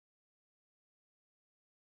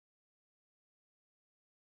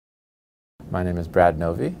My name is Brad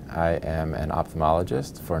Novey. I am an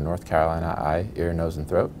ophthalmologist for North Carolina Eye, Ear, Nose, and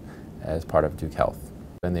Throat as part of Duke Health.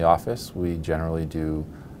 In the office, we generally do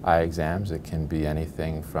eye exams. It can be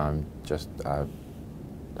anything from just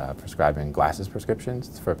prescribing glasses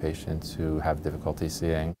prescriptions for patients who have difficulty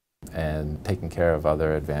seeing and taking care of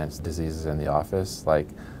other advanced diseases in the office like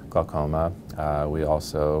glaucoma. We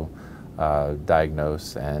also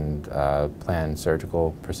diagnose and plan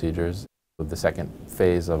surgical procedures. The second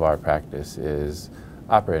phase of our practice is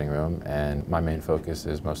operating room, and my main focus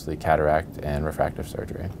is mostly cataract and refractive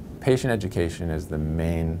surgery. Patient education is the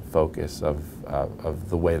main focus of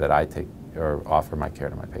the way that I take or offer my care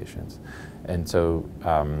to my patients. And so,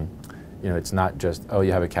 you know, it's not just, oh,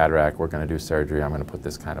 you have a cataract, we're going to do surgery, I'm going to put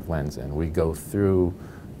this kind of lens in. We go through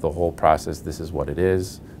the whole process. This is what it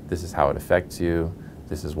is, this is how it affects you,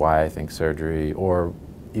 this is why I think surgery, or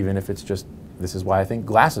even if it's just, this is why I think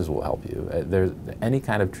glasses will help you. There's any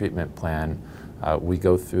kind of treatment plan, we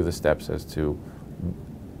go through the steps as to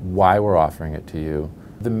why we're offering it to you.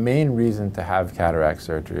 The main reason to have cataract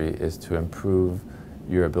surgery is to improve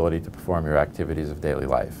your ability to perform your activities of daily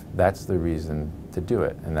life. That's the reason to do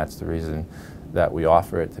it, and that's the reason that we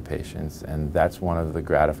offer it to patients, and that's one of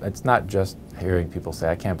the it's not just hearing people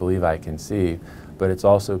say, I can't believe I can see, but it's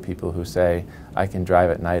also people who say, I can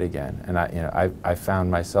drive at night again. And I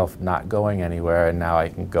found myself not going anywhere, and now I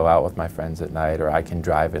can go out with my friends at night, or I can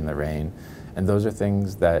drive in the rain. And those are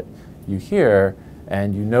things that you hear,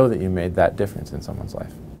 and you know that you made that difference in someone's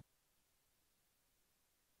life.